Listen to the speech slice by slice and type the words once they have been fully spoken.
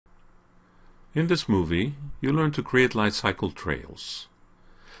In this movie, you learn to create light cycle trails.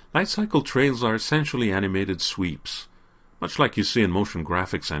 Light cycle trails are essentially animated sweeps, much like you see in motion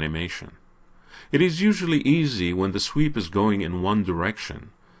graphics animation. It is usually easy when the sweep is going in one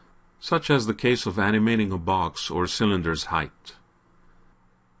direction, such as the case of animating a box or cylinder's height.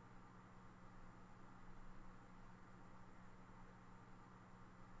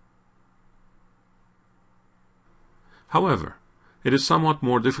 However, it is somewhat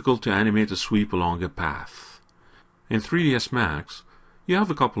more difficult to animate a sweep along a path. In 3ds Max, you have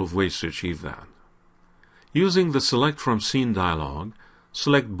a couple of ways to achieve that. Using the Select from Scene dialog,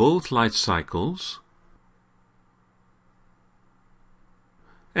 select both light cycles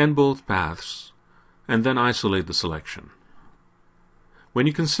and both paths, and then isolate the selection. When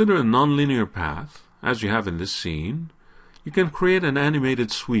you consider a nonlinear path, as you have in this scene, you can create an animated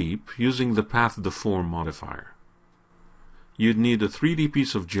sweep using the Path Deform modifier. You'd need a 3D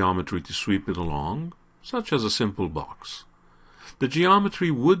piece of geometry to sweep it along, such as a simple box. The geometry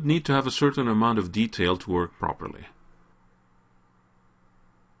would need to have a certain amount of detail to work properly.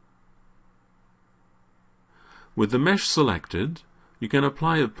 With the mesh selected, you can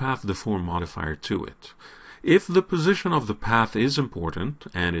apply a Path Deform modifier to it. If the position of the path is important,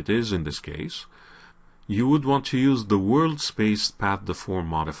 and it is in this case, you would want to use the World Space Path Deform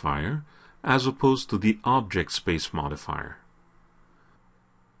modifier as opposed to the Object Space modifier.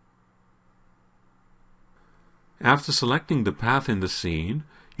 After selecting the path in the scene,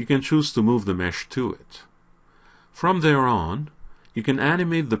 you can choose to move the mesh to it. From there on, you can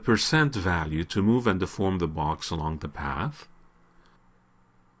animate the percent value to move and deform the box along the path,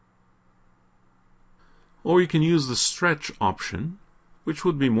 or you can use the stretch option, which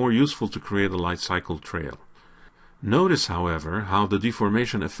would be more useful to create a light cycle trail. Notice, however, how the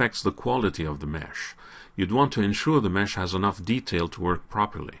deformation affects the quality of the mesh. You'd want to ensure the mesh has enough detail to work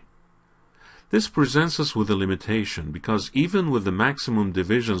properly. This presents us with a limitation because even with the maximum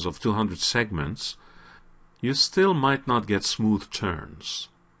divisions of 200 segments, you still might not get smooth turns.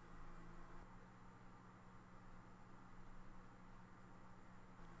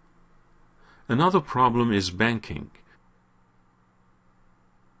 Another problem is banking.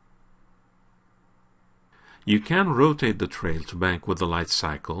 You can rotate the trail to bank with the light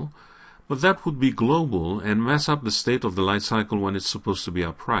cycle, but that would be global and mess up the state of the light cycle when it's supposed to be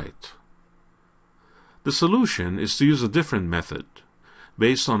upright. The solution is to use a different method,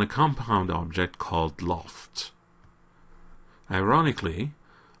 based on a compound object called Loft. Ironically,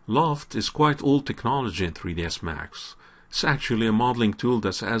 Loft is quite old technology in 3ds Max. It's actually a modeling tool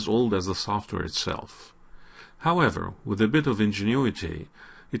that's as old as the software itself. However, with a bit of ingenuity,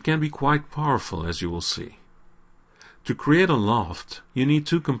 it can be quite powerful, as you will see. To create a loft, you need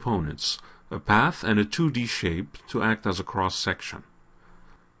two components, a path and a 2D shape to act as a cross-section.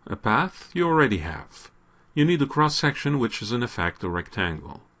 A path you already have. You need a cross-section which is in effect a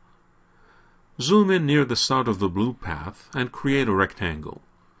rectangle. Zoom in near the start of the blue path and create a rectangle.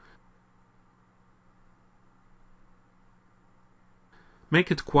 Make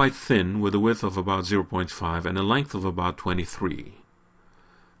it quite thin with a width of about 0.5 and a length of about 23.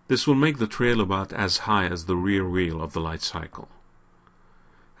 This will make the trail about as high as the rear wheel of the light cycle.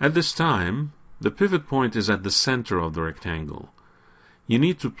 At this time, the pivot point is at the center of the rectangle. You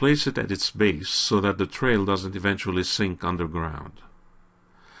need to place it at its base so that the trail doesn't eventually sink underground.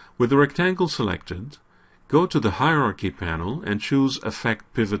 With the rectangle selected, go to the Hierarchy panel and choose Effect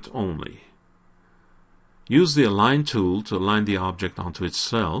Pivot Only. Use the Align tool to align the object onto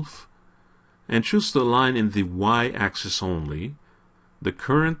itself, and choose to align in the Y-axis only the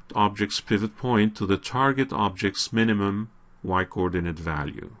current object's pivot point to the target object's minimum Y-coordinate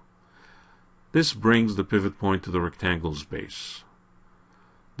value. This brings the pivot point to the rectangle's base.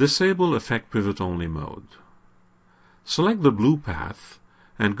 Disable Effect Pivot Only mode. Select the blue path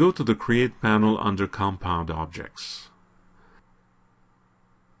and go to the Create panel under Compound Objects.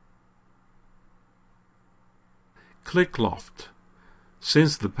 Click Loft.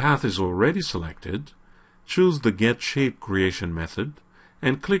 Since the path is already selected, choose the Get Shape Creation method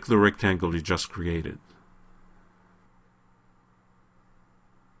and click the rectangle you just created.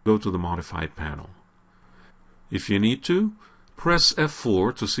 Go to the Modify panel. If you need to, press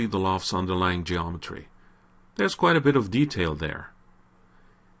F4 to see the loft's underlying geometry. There's quite a bit of detail there.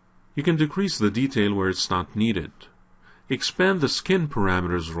 You can decrease the detail where it's not needed. Expand the Skin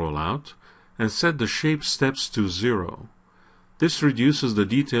Parameters rollout and set the shape steps to 0. This reduces the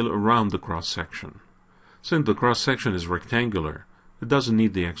detail around the cross-section. Since the cross-section is rectangular, it doesn't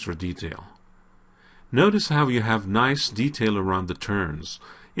need the extra detail. Notice how you have nice detail around the turns.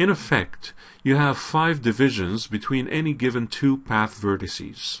 In effect, you have 5 divisions between any given 2 path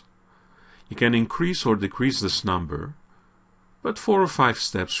vertices. You can increase or decrease this number, but 4 or 5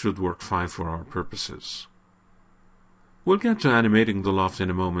 steps should work fine for our purposes. We'll get to animating the loft in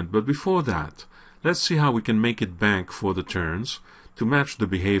a moment, but before that, let's see how we can make it bank for the turns to match the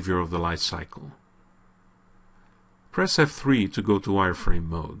behavior of the light cycle. Press F3 to go to wireframe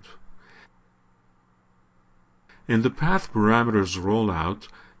mode. In the Path Parameters rollout,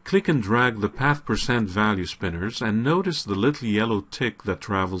 click and drag the path % value spinners and notice the little yellow tick that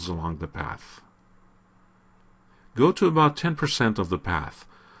travels along the path. Go to about 10% of the path.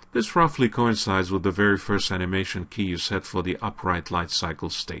 This roughly coincides with the very first animation key you set for the upright light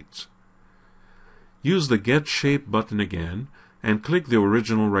cycle state. Use the Get Shape button again and click the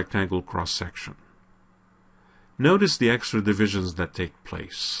original rectangle cross-section. Notice the extra divisions that take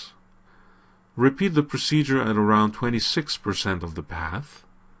place. Repeat the procedure at around 26% of the path.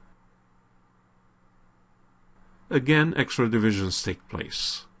 Again, extra divisions take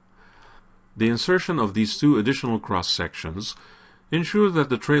place. The insertion of these 2 additional cross-sections ensures that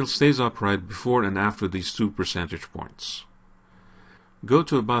the trail stays upright before and after these 2 percentage points. Go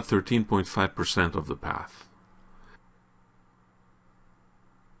to about 13.5% of the path.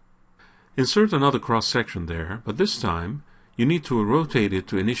 Insert another cross-section there, but this time you need to rotate it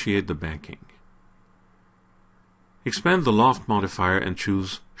to initiate the banking. Expand the Loft modifier and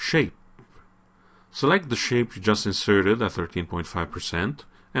choose Shape. Select the shape you just inserted at 13.5%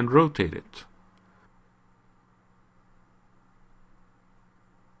 and rotate it.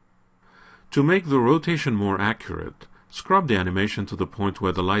 To make the rotation more accurate, scrub the animation to the point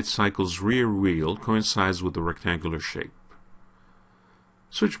where the light cycle's rear wheel coincides with the rectangular shape.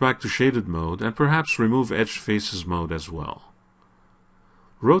 Switch back to shaded mode and perhaps remove edge faces mode as well.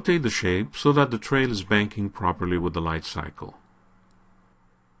 Rotate the shape so that the trail is banking properly with the light cycle.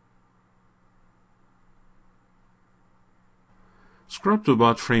 Scrub to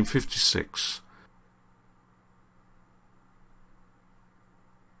about frame 56.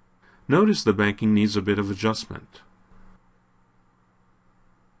 Notice the banking needs a bit of adjustment.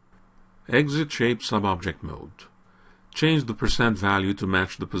 Exit Shape Subobject mode. Change the % value to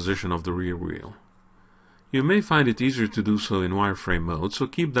match the position of the rear wheel. You may find it easier to do so in wireframe mode, so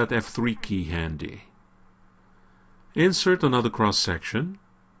keep that F3 key handy. Insert another cross-section.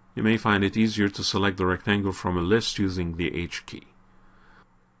 You may find it easier to select the rectangle from a list using the H key.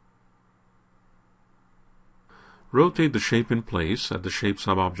 Rotate the shape in place at the shape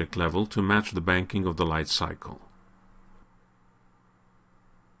subobject level to match the banking of the light cycle.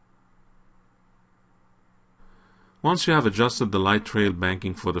 Once you have adjusted the light trail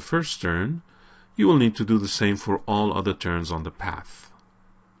banking for the first turn, you will need to do the same for all other turns on the path.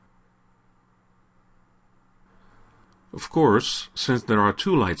 Of course, since there are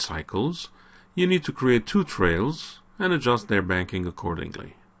 2 light cycles, you need to create 2 trails and adjust their banking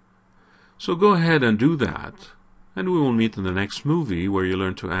accordingly. So go ahead and do that, and we will meet in the next movie where you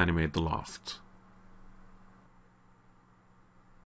learn to animate the loft.